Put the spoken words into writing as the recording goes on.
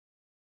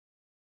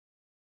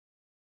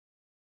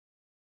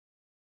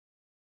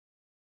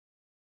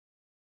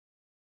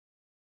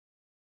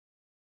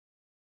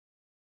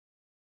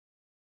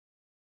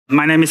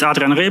My name is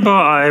Adrian Reber.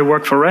 I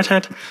work for Red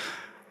Hat.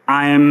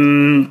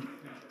 I'm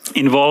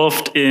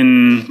involved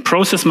in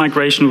process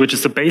migration, which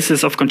is the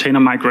basis of container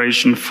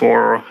migration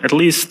for at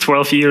least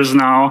 12 years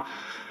now.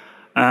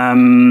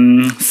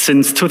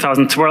 Since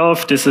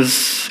 2012, this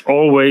is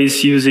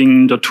always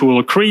using the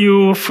tool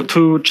Creo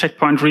to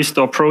checkpoint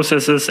restore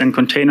processes and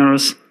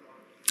containers.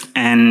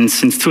 And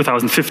since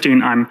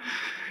 2015, I'm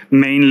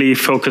mainly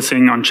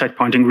focusing on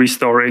checkpointing,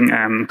 restoring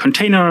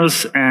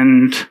containers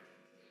and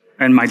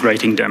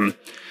migrating them.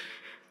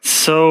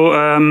 So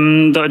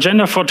the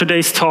agenda for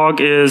today's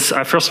talk is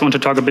I first want to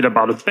talk a bit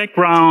about the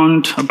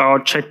background,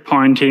 about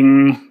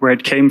checkpointing, where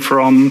it came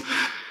from,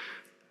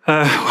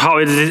 how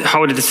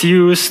it is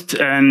used,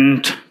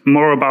 and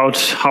more about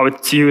how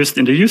it's used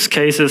in the use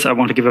cases. I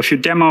want to give a few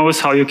demos,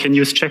 how you can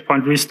use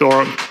checkpoint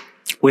restore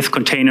with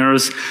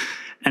containers.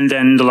 And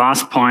then the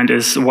last point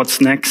is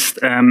what's next,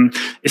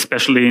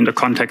 especially in the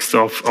context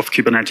of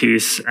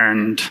Kubernetes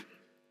and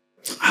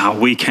how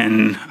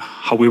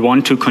we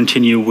want to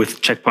continue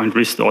with checkpoint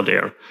restore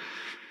there.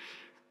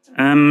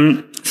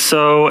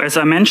 So as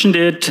I mentioned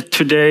it,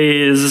 today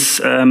is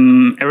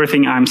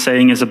everything I'm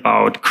saying is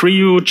about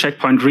Creo,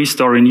 checkpoint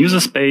restore in user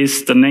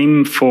space. The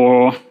name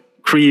for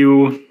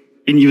Creo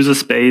in user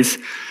space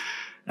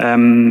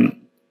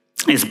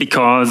is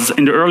because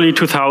in the early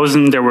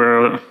 2000s there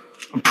were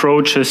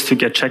approaches to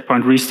get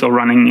checkpoint restore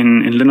running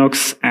in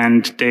Linux,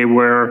 and they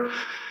were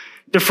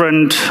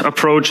different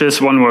approaches.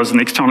 One was an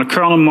external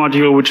kernel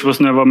module, which was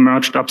never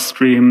merged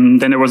upstream.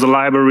 Then there was a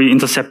library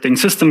intercepting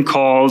system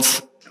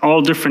calls,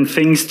 all different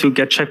things to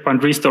get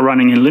checkpoint restore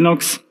running in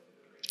Linux.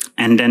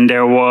 And then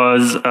there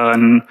was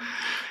an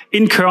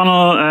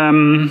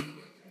in-kernel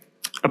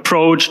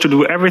approach to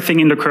do everything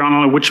in the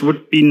kernel, which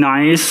would be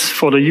nice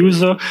for the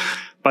user.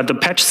 But the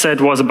patch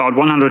set was about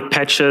 100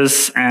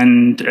 patches,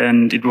 and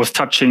it was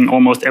touching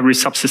almost every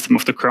subsystem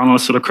of the kernel,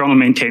 so the kernel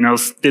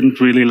maintainers didn't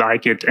really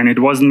like it, and it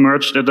wasn't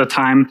merged at the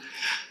time.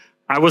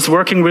 I was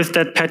working with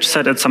that patch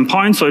set at some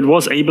point, so it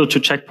was able to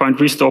checkpoint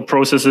restore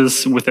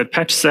processes with that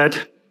patch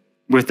set,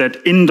 with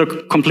that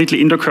completely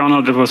in the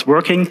kernel that was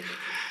working.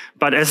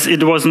 But as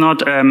it was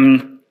not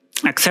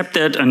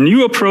accepted, a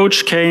new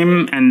approach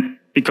came, and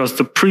because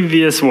the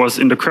previous was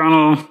in the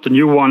kernel, the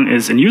new one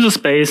is in user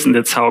space, and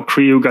that's how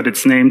Creo got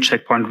its name,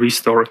 checkpoint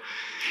restore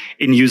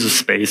in user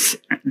space.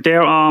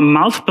 There are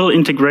multiple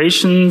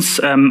integrations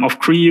of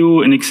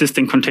Creo in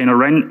existing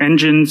container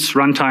engines,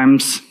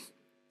 runtimes,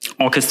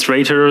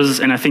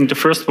 orchestrators, and I think the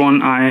first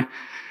one I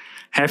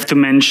have to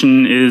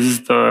mention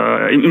is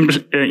the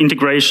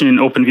integration in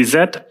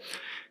OpenVZ.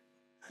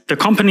 The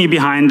company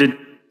behind it,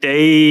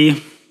 they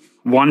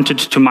wanted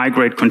to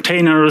migrate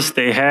containers.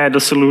 They had a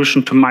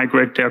solution to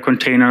migrate their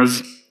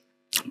containers,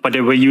 but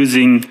they were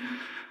using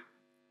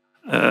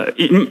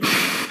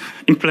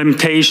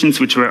implementations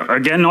which were,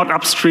 again, not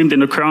upstreamed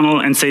in the kernel,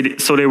 and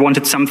so they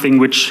wanted something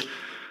which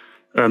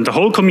the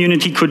whole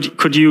community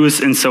could use,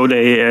 and so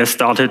they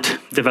started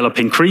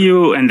developing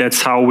Creo, and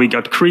that's how we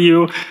got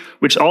Creo,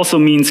 which also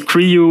means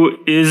Creo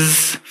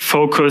is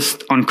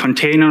focused on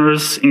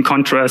containers in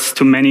contrast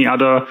to many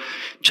other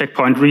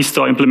checkpoint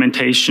restore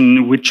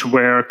implementation which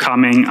were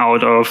coming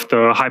out of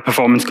the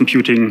high-performance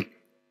computing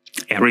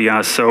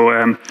area. So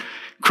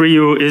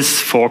Creo is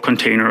for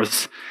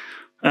containers.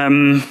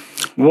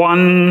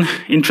 One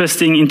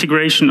interesting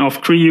integration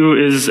of Creo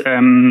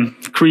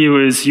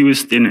is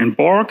used in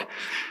Borg.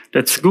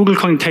 That's Google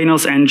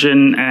Containers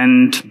Engine,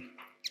 and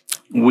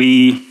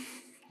we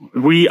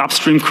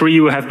upstream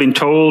Creo have been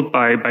told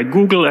by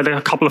Google at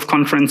a couple of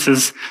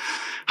conferences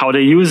how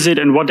they use it,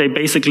 and what they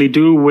basically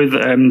do with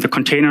the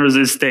containers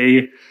is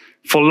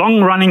for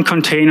long-running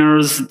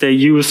containers, they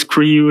use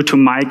Creo to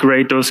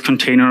migrate those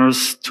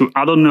containers to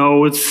other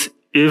nodes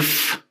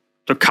if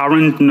the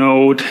current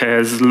node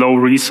has low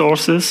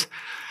resources.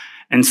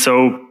 And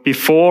so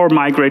before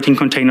migrating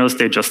containers,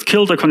 they just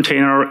killed the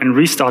container and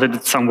restarted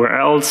it somewhere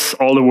else.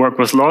 All the work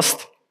was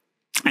lost.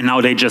 And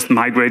now they just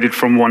migrated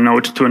from one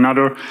node to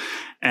another.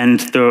 And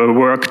the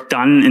work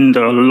done in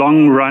the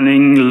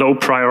long-running,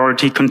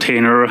 low-priority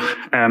container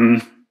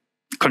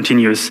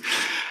continues.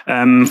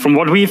 From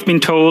what we've been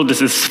told,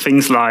 this is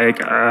things like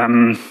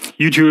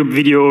YouTube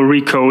video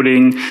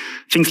recoding,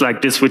 things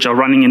like this, which are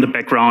running in the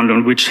background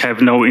and which have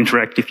no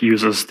interactive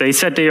users. They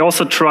said they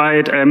also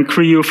tried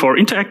Creo for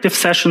interactive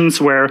sessions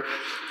where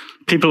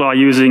people are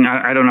using,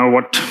 I don't know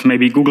what,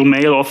 maybe Google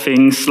Mail or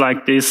things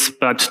like this,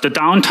 but the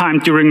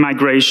downtime during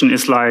migration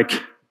is like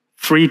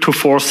 3 to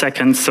 4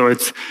 seconds, so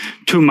it's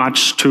too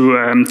much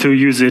to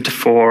use it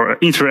for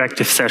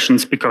interactive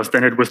sessions, because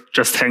then it would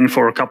just hang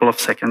for a couple of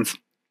seconds,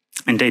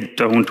 and they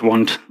don't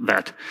want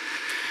that.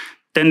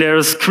 Then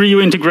there's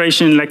Creo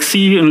integration in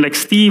LXC and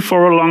LXD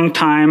for a long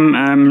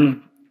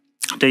time.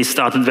 They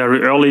started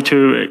very early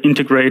to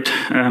integrate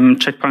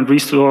checkpoint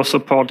restore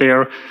support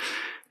there.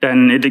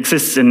 Then it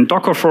exists in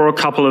Docker for a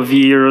couple of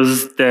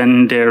years.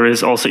 Then there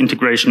is also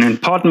integration in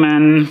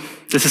Podman.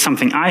 This is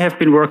something I have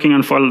been working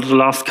on for the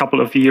last couple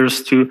of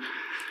years to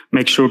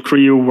make sure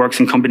Creo works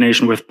in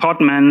combination with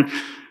Podman.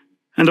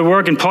 And the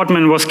work in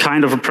Podman was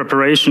kind of a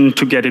preparation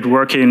to get it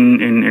working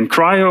in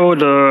Cryo,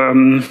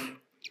 the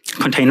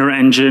container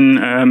engine.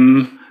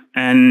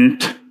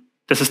 And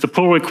this is the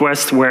pull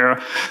request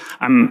where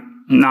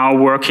I'm now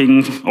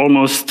working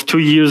almost 2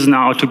 years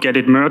now to get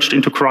it merged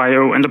into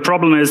Cryo. And the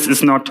problem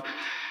is not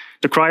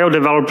the Cryo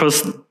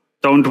developers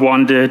don't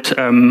want it.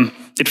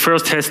 It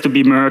first has to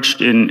be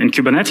merged in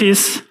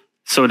Kubernetes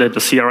so that the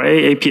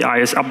CRA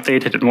API is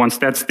updated. And once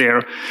that's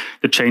there,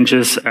 the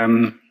changes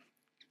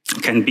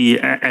can be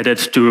added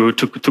to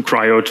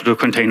Cryo, to the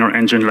container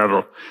engine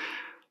level.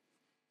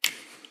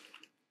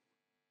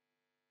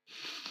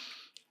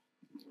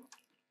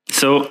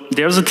 So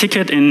there's a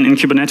ticket in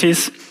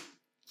Kubernetes.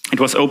 It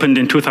was opened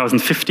in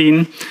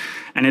 2015,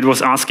 and it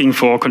was asking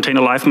for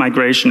container live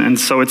migration. And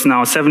so it's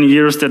now 7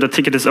 years that the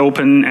ticket is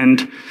open,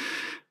 and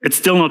it's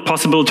still not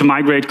possible to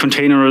migrate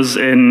containers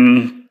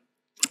in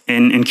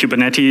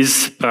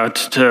Kubernetes.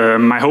 But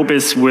my hope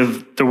is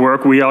with the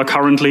work we are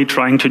currently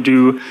trying to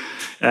do,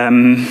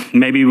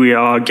 maybe we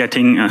are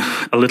getting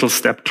a little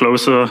step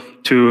closer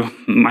to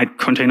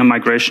container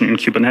migration in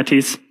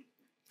Kubernetes.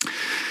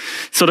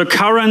 So the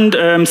current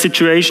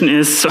situation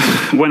is,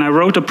 when I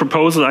wrote a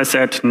proposal, I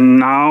said,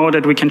 now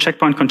that we can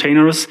checkpoint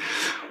containers,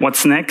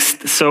 what's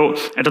next? So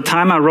at the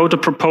time I wrote a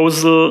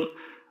proposal,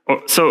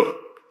 so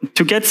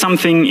to get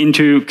something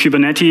into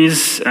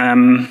Kubernetes,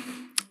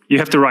 you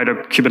have to write a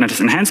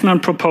Kubernetes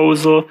Enhancement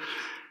Proposal.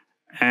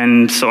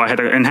 And so I had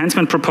an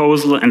enhancement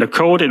proposal and a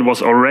code. It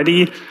was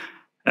already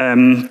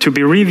to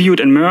be reviewed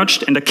and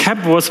merged, and the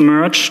cap was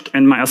merged,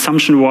 and my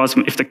assumption was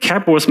if the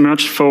cap was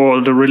merged for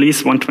the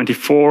release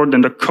 124,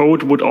 then the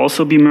code would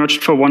also be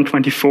merged for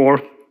 124,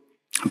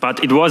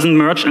 but it wasn't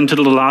merged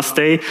until the last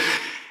day,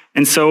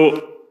 and so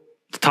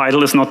the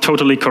title is not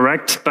totally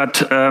correct,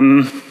 but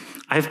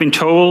I have been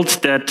told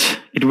that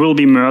it will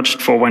be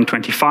merged for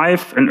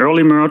 125, an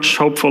early merge,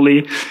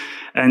 hopefully,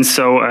 and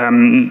so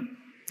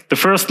the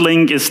first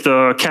link is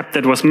the cap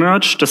that was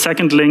merged, the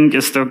second link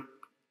is the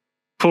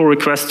pull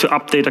request to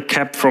update a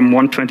cap from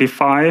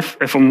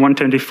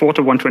 124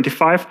 to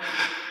 125.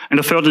 And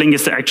the third link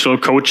is the actual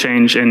code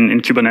change in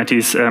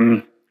Kubernetes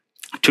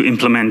to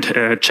implement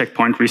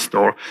checkpoint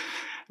restore.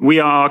 We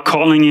are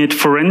calling it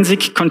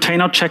forensic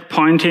container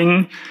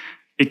checkpointing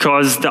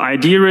because the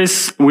idea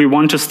is we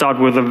want to start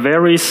with a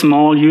very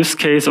small use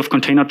case of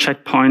container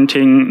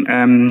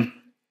checkpointing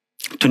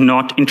to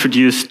not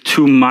introduce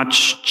too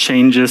much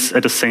changes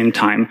at the same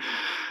time.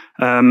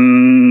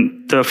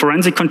 The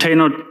forensic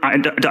container,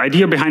 the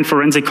idea behind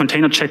forensic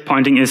container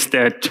checkpointing is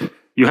that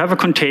you have a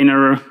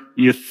container,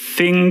 you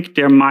think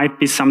there might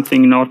be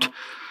something not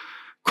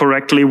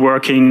correctly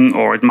working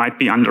or it might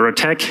be under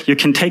attack. You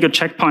can take a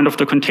checkpoint of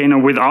the container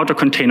without the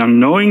container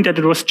knowing that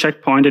it was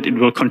checkpointed. It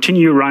will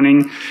continue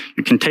running.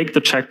 You can take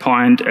the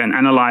checkpoint and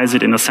analyze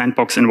it in a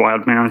sandbox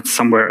environment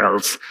somewhere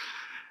else.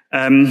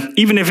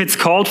 Even if it's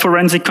called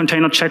forensic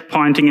container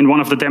checkpointing, in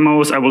one of the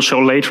demos I will show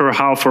later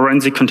how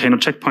forensic container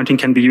checkpointing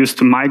can be used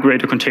to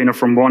migrate a container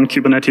from one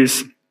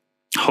Kubernetes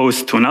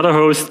host to another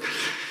host.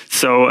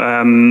 So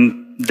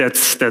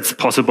that's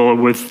possible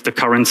with the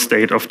current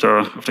state of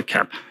the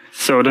cap.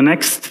 So the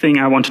next thing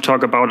I want to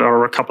talk about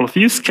are a couple of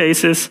use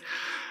cases.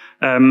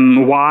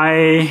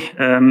 Why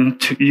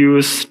to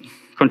use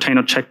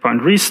container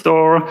checkpoint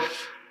restore.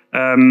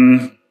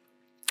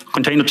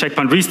 Container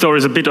checkpoint restore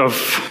is a bit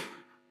of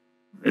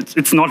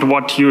it's not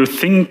what you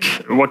think,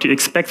 what you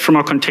expect from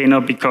a container,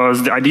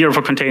 because the idea of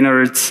a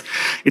container, it's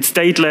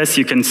stateless,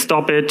 you can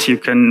stop it, you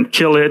can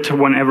kill it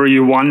whenever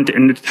you want,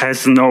 and it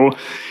has no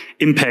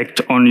impact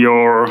on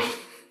your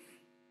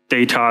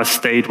data,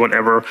 state,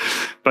 whatever.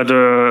 But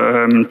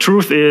the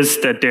truth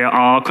is that there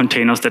are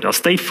containers that are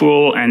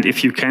stateful, and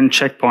if you can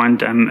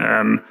checkpoint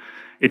them,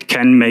 it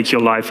can make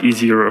your life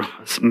easier,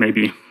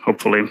 maybe,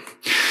 hopefully.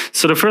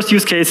 So the first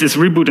use case is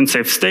reboot and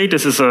save state.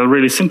 This is a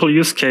really simple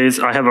use case.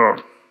 I have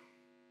a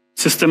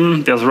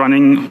system, there's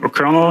running a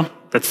kernel,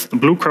 that's the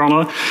blue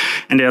kernel,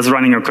 and there's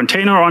running a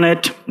container on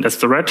it, that's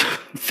the red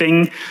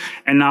thing,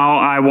 and now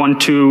I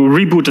want to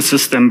reboot the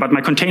system, but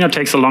my container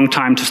takes a long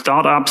time to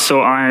start up,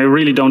 so I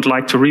really don't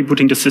like to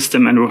rebooting the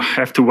system and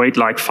have to wait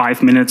like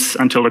 5 minutes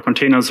until the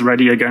container is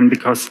ready again,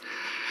 because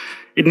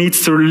it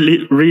needs to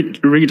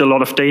read a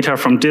lot of data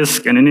from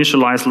disk and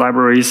initialize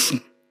libraries,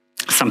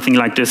 something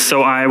like this.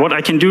 So what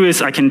I can do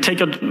is I can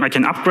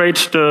upgrade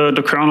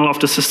the kernel of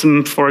the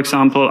system, for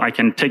example. I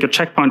can take a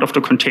checkpoint of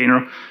the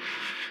container.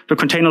 The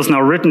container is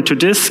now written to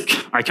disk.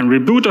 I can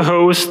reboot the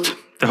host.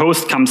 The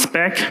host comes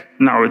back.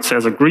 Now it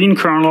says a green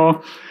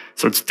kernel,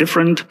 so it's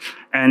different.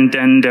 And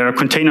then the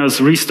container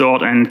is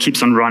restored and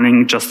keeps on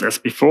running just as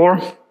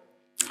before.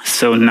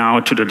 So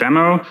now to the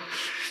demo.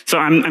 So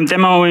I'm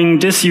demoing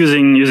this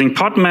using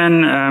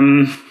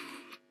Podman,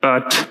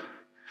 but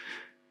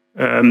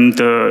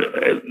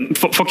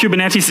for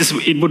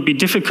Kubernetes, it would be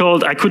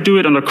difficult. I could do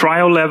it on the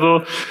Cryo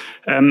level.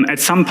 At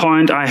some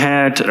point, I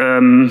had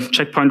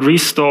checkpoint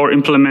restore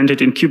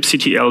implemented in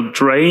kubectl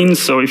drain.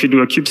 So if you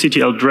do a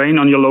kubectl drain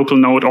on your local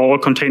node, all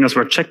containers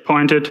were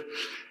checkpointed.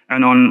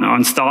 And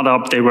on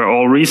startup, they were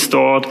all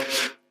restored.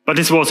 But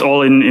this was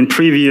all in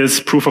previous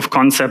proof of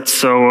concepts.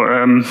 So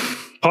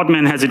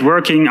Podman has it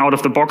working out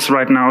of the box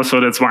right now. So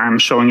that's why I'm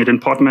showing it in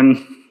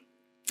Podman.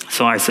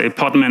 So I say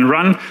Podman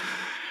run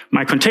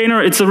my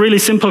container. It's a really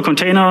simple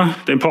container.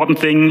 The important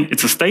thing,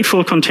 it's a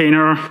stateful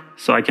container.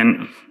 So I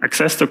can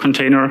access the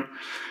container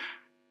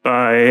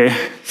by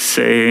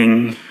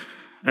saying,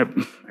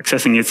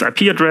 accessing its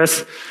IP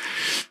address.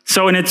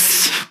 So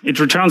it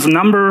returns a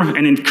number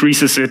and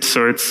increases it.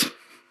 So it's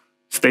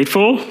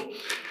stateful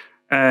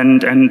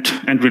and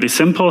really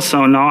simple.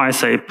 So now I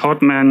say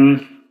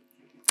Podman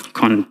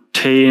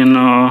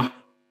container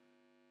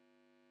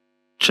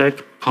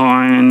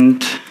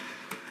checkpoint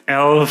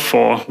L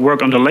for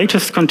work on the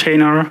latest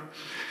container.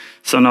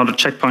 So now the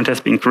checkpoint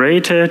has been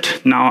created.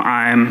 Now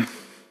I'm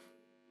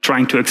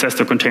trying to access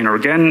the container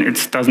again.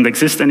 It doesn't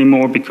exist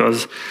anymore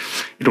because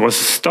it was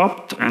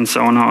stopped. And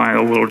so now I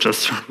will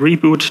just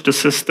reboot the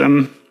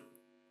system.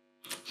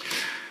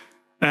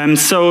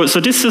 So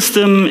this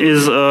system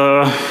is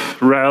a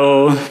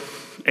RHEL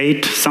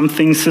 8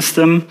 something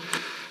system.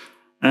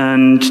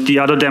 And the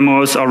other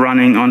demos are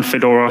running on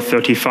Fedora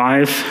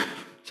 35.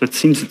 So it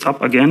seems it's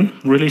up again,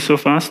 really so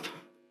fast.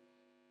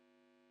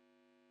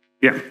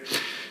 Yeah.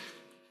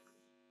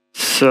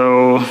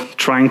 So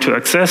trying to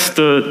access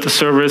the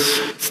service,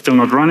 it's still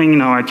not running.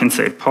 Now I can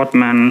say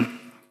Podman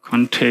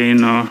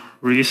container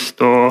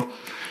restore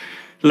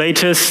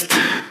latest.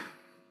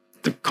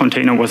 The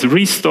container was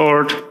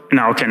restored, and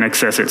now I can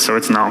access it. So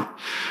it's now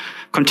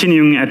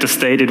continuing at the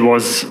state it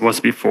was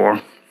before.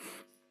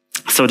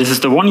 So this is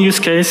the one use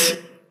case.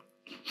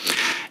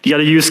 The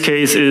other use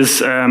case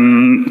is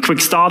quick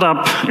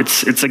startup.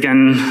 It's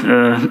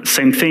again,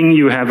 same thing.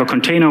 You have a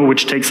container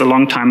which takes a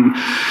long time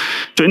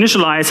to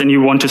initialize and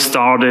you want to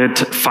start it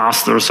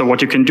faster. So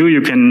what you can do,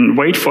 you can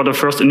wait for the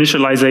first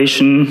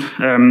initialization,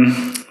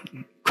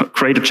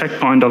 create a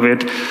checkpoint of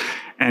it,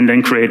 and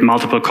then create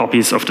multiple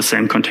copies of the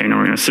same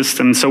container in your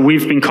system. So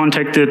we've been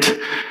contacted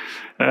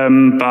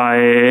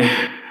by,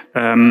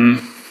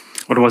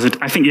 what was it?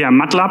 I think, yeah,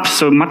 MATLAB.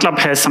 So MATLAB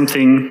has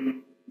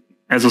something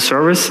as a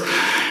service.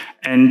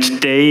 And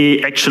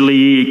they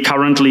actually,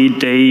 currently,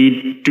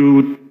 they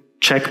do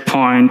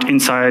checkpoint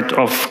inside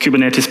of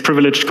Kubernetes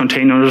privileged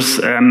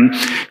containers,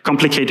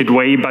 complicated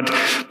way, but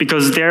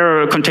because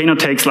their container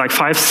takes like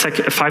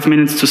 5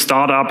 minutes to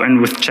start up,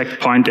 and with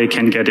checkpoint, they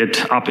can get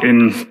it up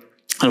in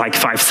like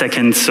 5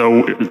 seconds.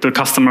 So the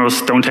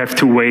customers don't have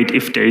to wait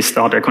if they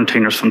start their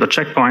containers from the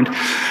checkpoint.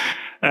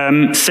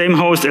 Same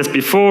host as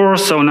before.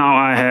 So now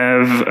I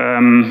have,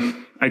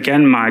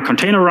 again, my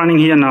container running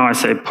here. Now I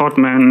say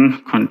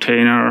Podman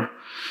container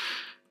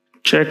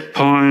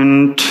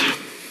checkpoint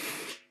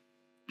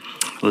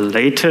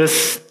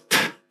latest.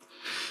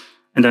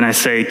 And then I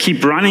say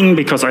keep running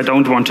because I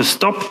don't want to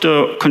stop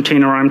the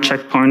container I'm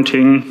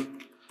checkpointing.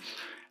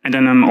 And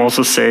then I'm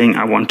also saying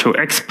I want to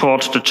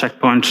export the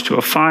checkpoint to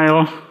a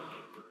file.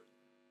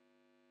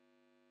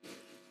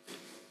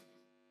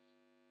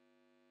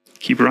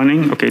 Keep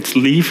running. Okay, it's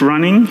leave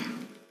running.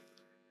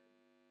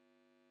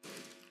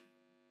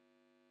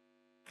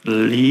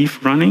 Leave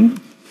running.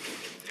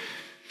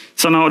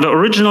 So now the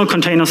original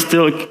container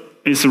still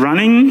is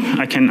running.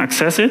 I can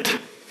access it.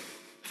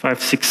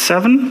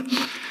 567.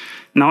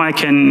 Now I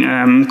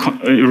can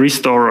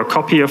restore a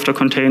copy of the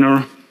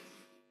container.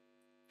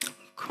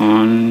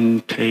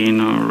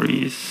 Container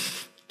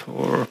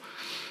restore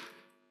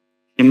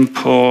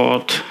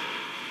import.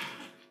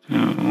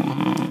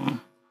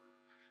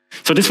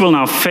 So this will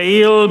now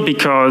fail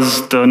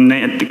because the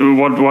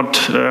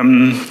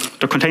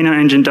container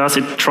engine does,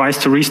 it tries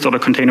to restore the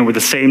container with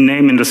the same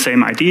name and the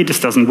same ID. This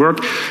doesn't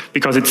work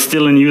because it's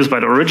still in use by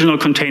the original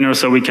container.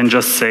 So we can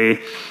just say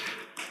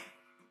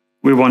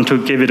we want to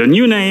give it a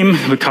new name.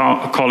 We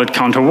call it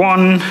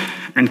counter1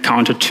 and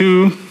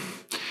counter2.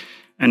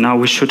 And now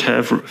we should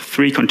have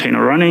 3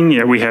 container running.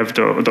 Yeah, we have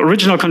the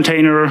original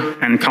container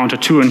and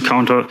counter2 and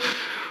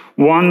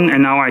counter1.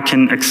 And now I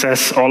can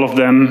access all of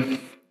them.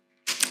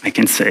 I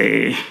can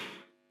say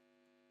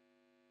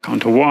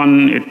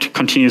counter1, it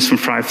continues from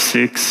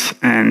 5.6,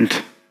 and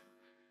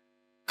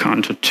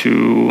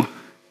counter2,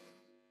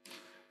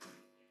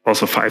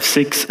 also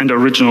 5.6, and the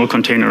original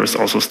container is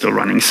also still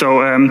running.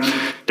 So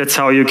that's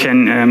how you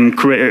can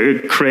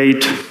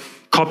create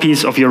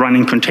copies of your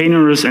running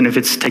containers, and if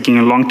it's taking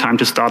a long time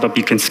to start up,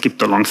 you can skip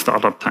the long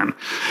startup time.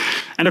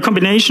 And a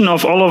combination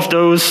of all of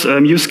those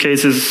use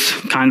cases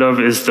kind of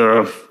is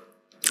the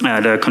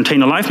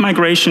container live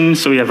migration.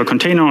 So you have a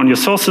container on your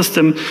source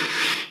system.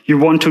 You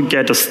want to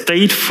get a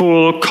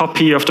stateful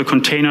copy of the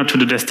container to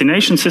the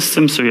destination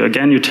system. So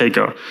you take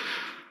a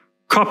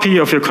copy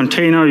of your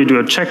container, you do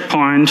a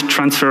checkpoint,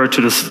 transfer it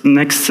to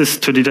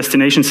the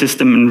destination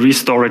system, and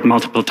restore it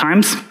multiple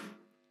times.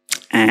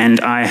 And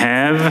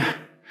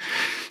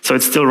so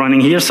it's still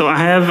running here. So I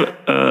have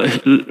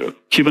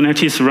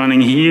Kubernetes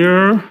running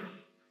here.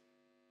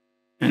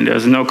 And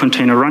there's no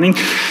container running.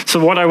 So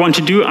what I want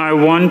to do, I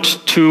want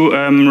to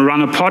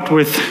run a pod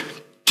with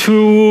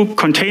 2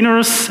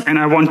 containers, and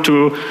I want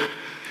to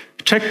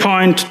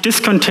checkpoint this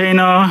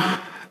container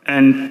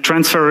and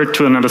transfer it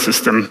to another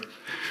system.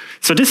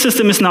 So this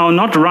system is now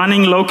not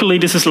running locally.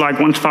 This is like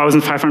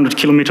 1,500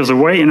 kilometers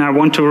away, and I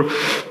want to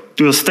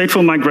do a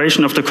stateful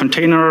migration of the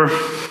container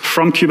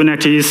from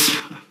Kubernetes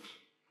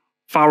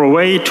far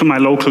away to my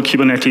local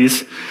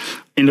Kubernetes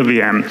in the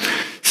VM.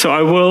 So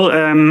I will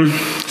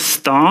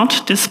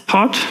start this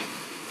pod.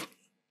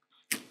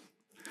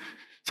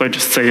 So I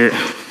just say,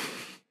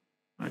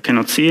 I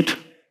cannot see it,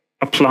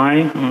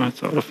 apply,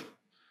 sort of.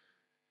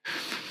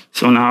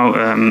 So now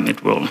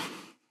it will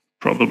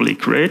probably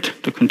create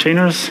the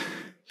containers.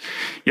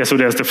 Yeah, so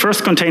there's the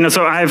first container.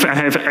 So I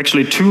have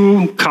actually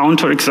two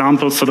counter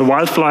examples. So the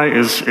Wildfly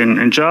is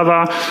in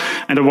Java,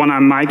 and the one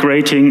I'm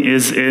migrating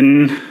is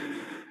in,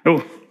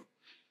 oh,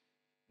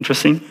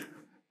 interesting.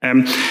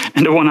 And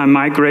the one I'm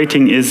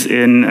migrating is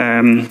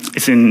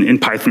in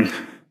Python.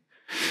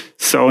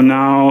 So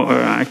now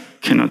I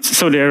cannot,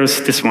 so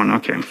there's this one,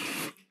 okay.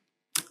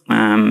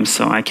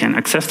 So I can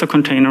access the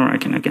container. I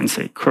can again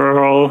say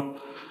curl.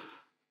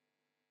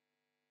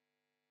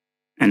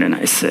 And then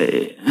I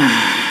say,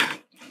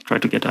 try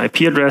to get the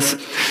IP address.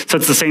 So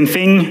it's the same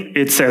thing.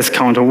 It says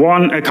counter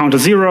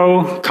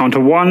 0, counter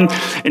 1.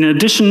 In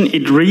addition,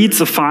 it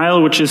reads a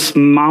file which is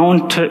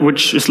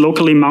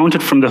locally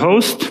mounted from the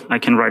host. I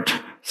can write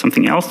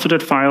something else to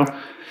that file.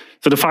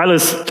 So the file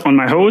is on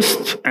my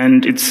host,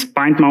 and it's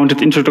bind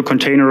mounted into the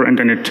container, and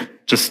then it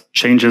just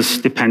changes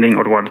depending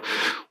on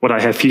what I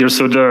have here.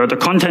 So the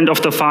content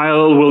of the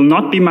file will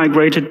not be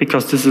migrated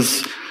because this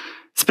is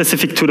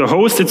specific to the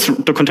host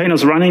the container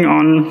is running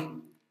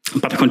on,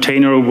 but the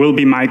container will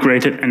be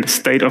migrated, and the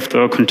state of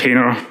the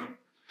container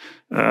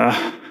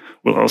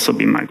will also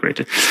be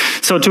migrated.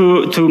 So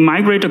to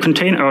migrate a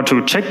container, or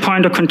to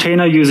checkpoint a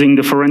container using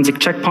the forensic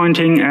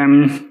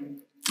checkpointing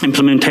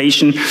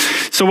implementation.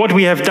 So what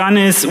we have done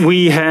is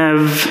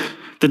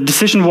the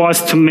decision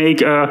was to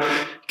make a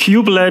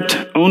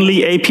kubelet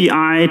only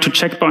API to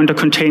checkpoint a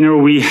container.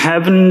 We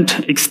haven't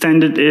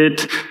extended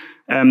it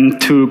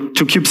to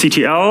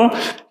kubectl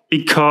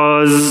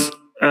because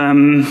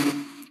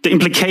the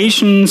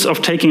implications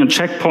of taking a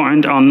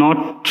checkpoint are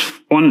not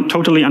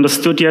totally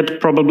understood yet,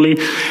 probably.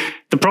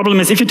 The problem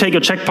is if you take a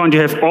checkpoint,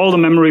 you have all the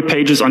memory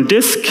pages on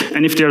disk,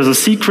 and if there's a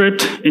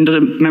secret in the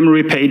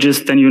memory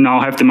pages, then you now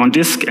have them on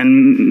disk,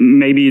 and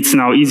maybe it's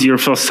now easier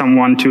for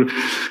someone to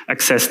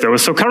access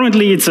those. So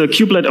currently it's a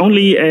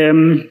kubelet-only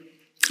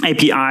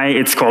API.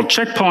 It's called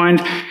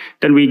checkpoint.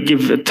 Then we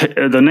give it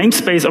the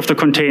namespace of the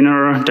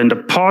container, then the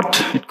pod,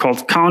 it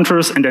calls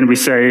counters, and then we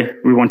say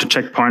we want to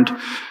checkpoint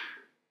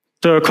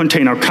the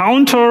container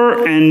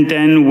counter, and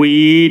then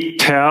we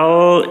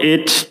tell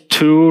it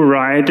to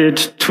write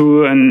it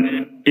to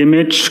an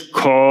image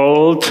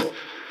called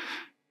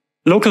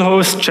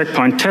localhost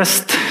checkpoint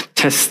test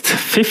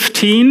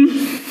 15.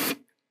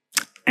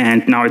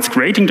 And now it's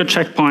creating the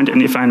checkpoint.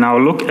 And if I now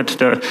look at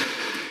the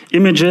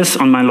images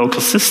on my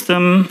local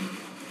system,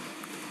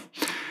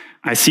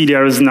 I see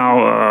there is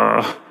now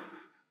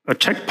a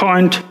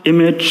checkpoint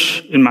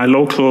image in my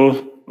local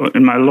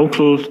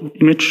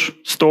image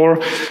store.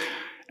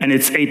 And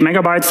it's 8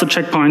 megabytes the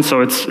checkpoint, so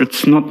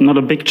it's not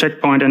a big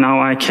checkpoint. And now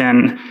I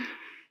can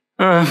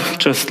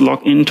just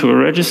log into a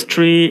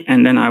registry,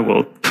 and then I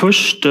will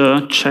push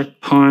the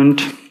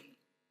checkpoint.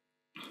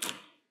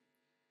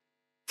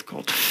 It's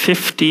called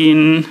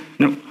 15.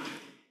 No.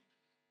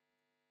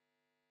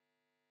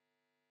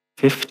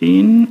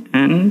 15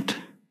 and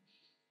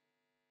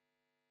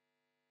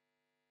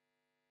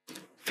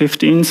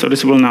 15. So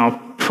this will now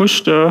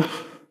push the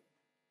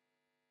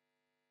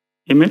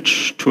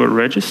image to a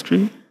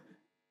registry.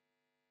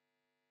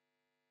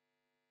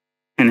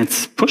 And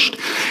it's pushed.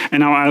 And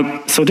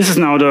now so this is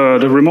now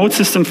the remote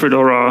system,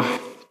 Fedora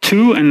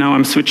 2, and now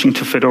I'm switching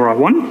to Fedora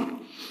 1.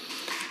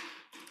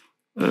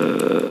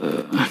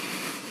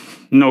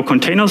 No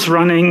containers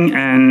running,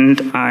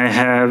 and I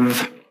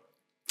have,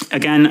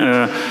 again,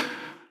 a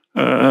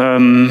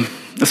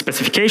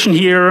specification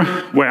here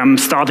where I'm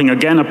starting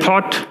again a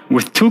pod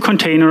with 2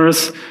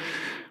 containers.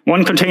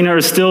 One container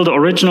is still the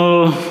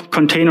original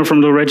container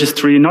from the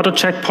registry, not a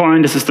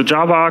checkpoint. This is the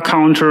Java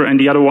counter, and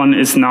the other one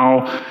is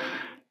now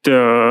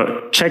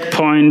the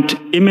checkpoint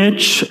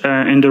image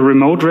in the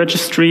remote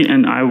registry,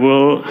 and I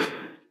will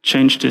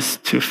change this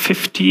to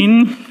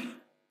 15.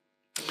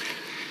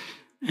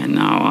 And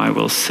now I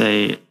will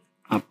say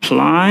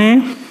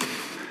apply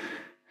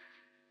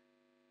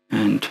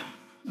and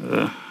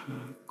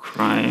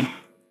cry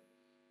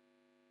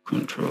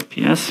control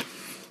PS.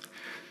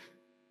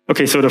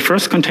 Okay, so the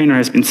first container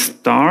has been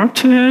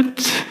started.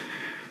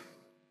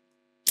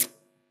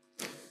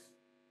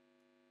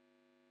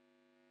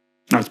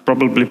 Now it's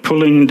probably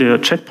pulling the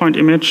checkpoint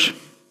image.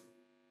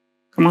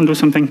 Come on, do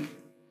something.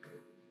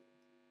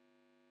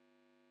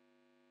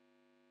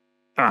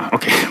 Ah,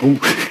 okay.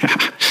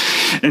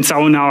 And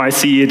so now I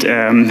see it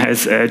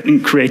has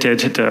created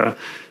the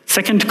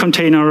second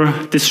container.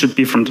 This should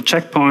be from the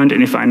checkpoint.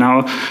 And if I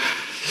now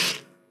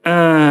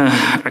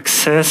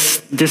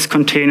access this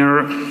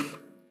container,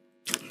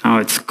 now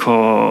it's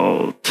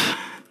called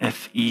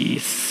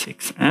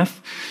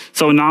FE6F.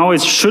 So now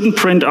it shouldn't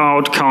print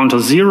out counter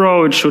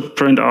 0, it should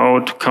print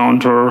out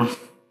counter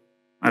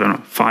I don't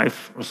know,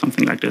 5 or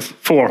something like this,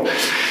 4.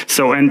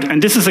 So,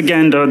 and this is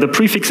again, the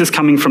prefix is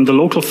coming from the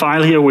local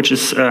file here, which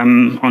is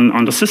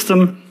on the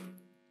system.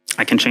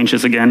 I can change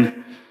this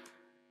again.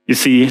 You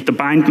see the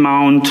bind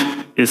mount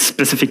is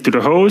specific to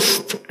the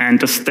host and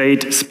the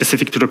state is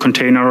specific to the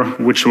container,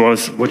 which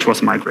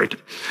was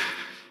migrated.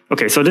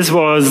 Okay, so this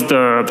was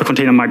the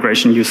container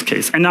migration use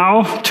case. And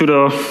now to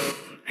the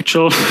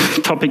actual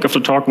topic of the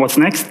talk, what's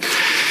next?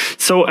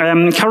 So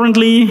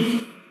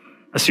currently,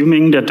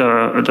 assuming that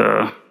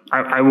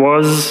I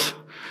was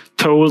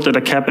told that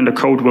a cap and the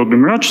code will be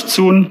merged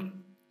soon.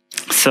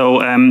 So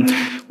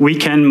we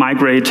can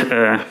migrate,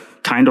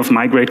 kind of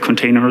migrate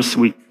containers.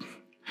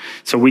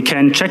 So we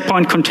can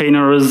checkpoint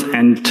containers,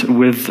 and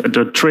with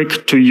the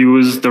trick to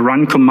use the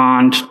run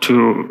command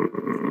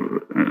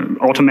to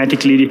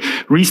automatically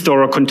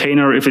restore a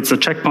container. If it's a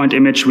checkpoint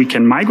image, we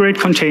can migrate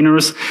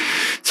containers.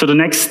 So the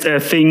next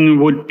thing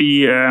would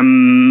be,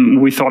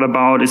 we thought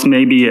about is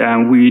maybe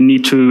we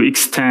need to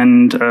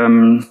extend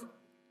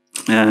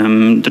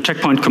the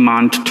checkpoint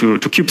command to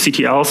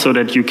kubectl so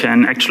that you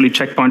can actually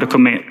checkpoint a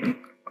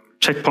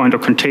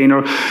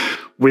container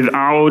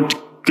without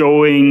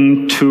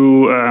going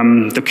to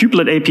the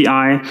kubelet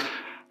API.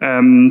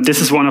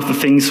 This is one of the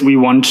things we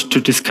want to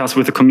discuss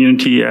with the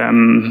community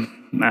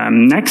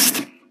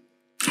next.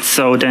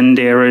 So then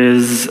there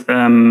is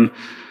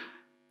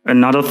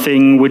another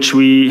thing which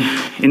we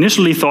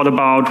initially thought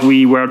about.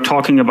 We were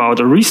talking about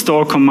a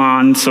restore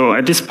command. So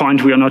at this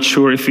point, we are not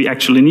sure if we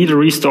actually need a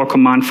restore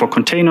command for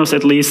containers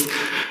at least,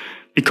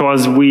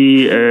 because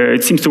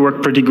it seems to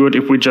work pretty good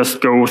if we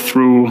just go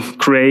through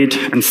create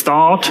and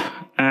start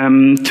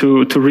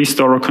to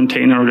restore a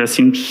container. There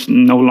seems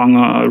no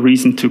longer a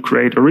reason to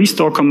create a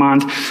restore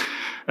command.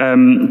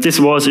 This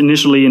was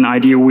initially an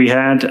idea we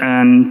had,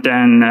 and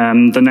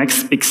then the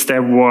next big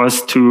step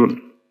was to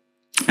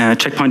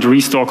checkpoint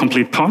restore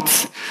complete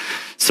pods.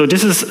 So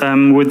this is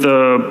with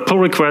the pull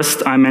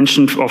request I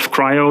mentioned of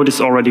Cryo.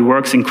 This already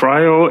works in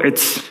Cryo.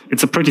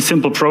 It's a pretty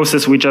simple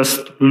process. We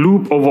just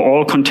loop over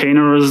all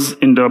containers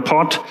in the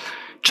pod,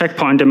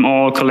 checkpoint them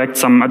all, collect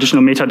some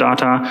additional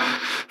metadata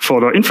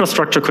for the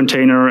infrastructure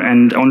container,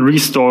 and on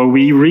restore,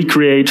 we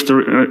recreate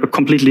a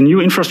completely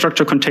new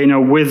infrastructure container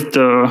with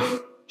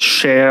the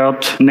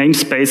shared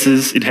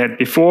namespaces it had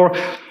before,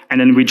 and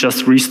then we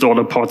just restore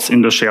the pods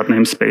in the shared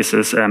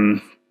namespaces.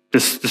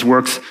 This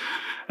works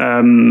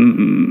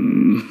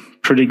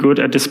pretty good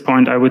at this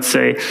point, I would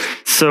say.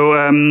 So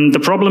the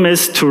problem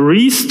is to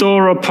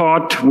restore a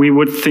pod, we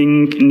would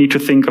need to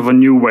think of a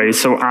new way.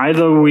 So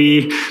either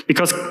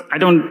because I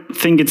don't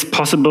think it's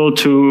possible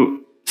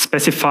to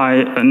specify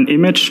an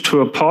image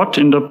to a pod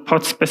in the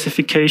pod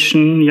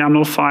specification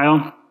YAML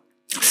file.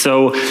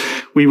 So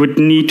we would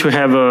need to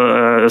have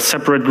a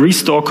separate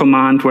restore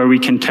command where we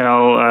can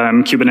tell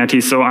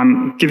Kubernetes, so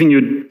I'm giving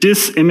you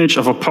this image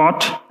of a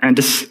pod, and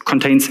this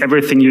contains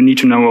everything you need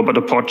to know about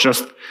the pod.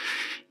 Just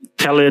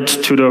tell it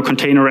to the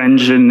container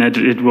engine that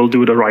it will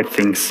do the right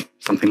things,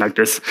 something like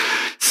this.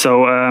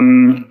 So,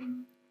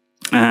 and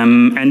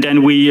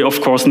then we,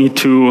 of course, need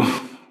to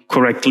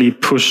correctly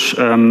push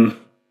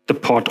the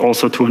pod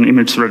also to an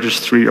image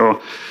registry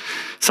or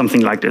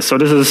something like this. So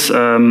this is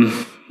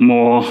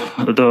more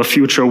the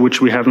future, which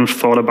we haven't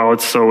thought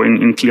about so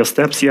in clear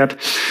steps yet.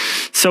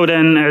 So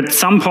then at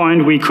some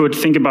point we could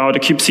think about a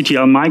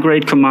kubectl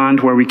migrate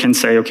command where we can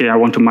say, okay, I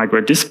want to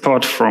migrate this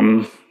pod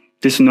from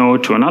this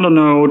node to another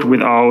node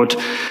without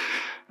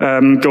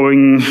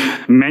going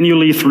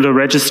manually through the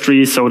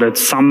registry, so that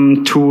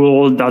some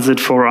tool does it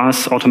for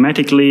us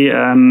automatically.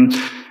 And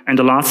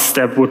the last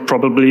step would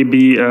probably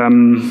be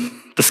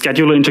the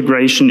scheduler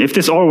integration. If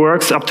this all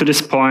works up to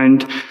this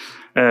point,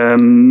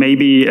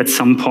 maybe at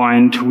some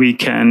point we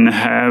can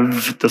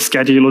have the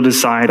scheduler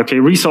decide, okay,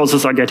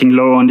 resources are getting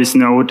low on this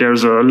node.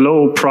 There's a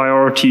low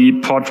priority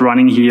pod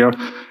running here.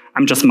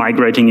 I'm just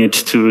migrating it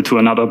to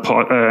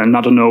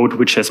another node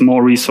which has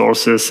more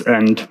resources,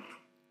 and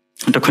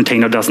the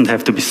container doesn't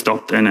have to be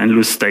stopped and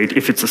lose state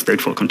if it's a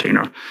stateful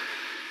container.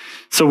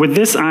 So with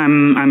this,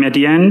 I'm at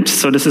the end.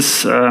 So this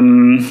is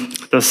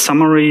the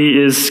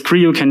summary is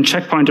Creo can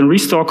checkpoint and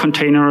restore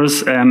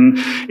containers.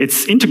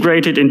 It's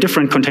integrated in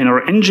different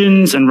container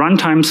engines and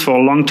runtimes for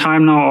a long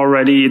time now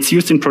already. It's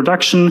used in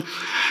production.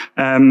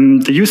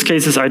 The use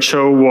cases I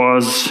show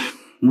was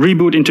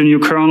reboot into new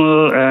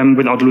kernel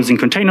without losing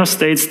container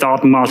state,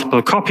 start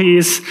multiple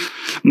copies,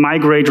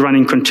 migrate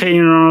running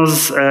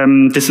containers.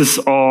 This is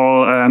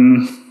all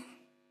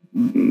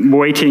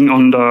waiting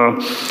on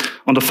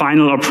the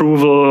final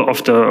approval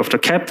of the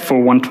cap for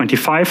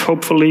 125,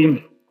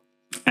 hopefully.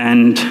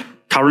 And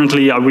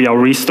currently we are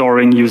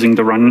restoring using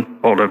the run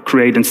or the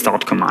create and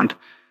start command.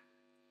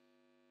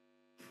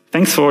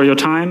 Thanks for your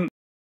time.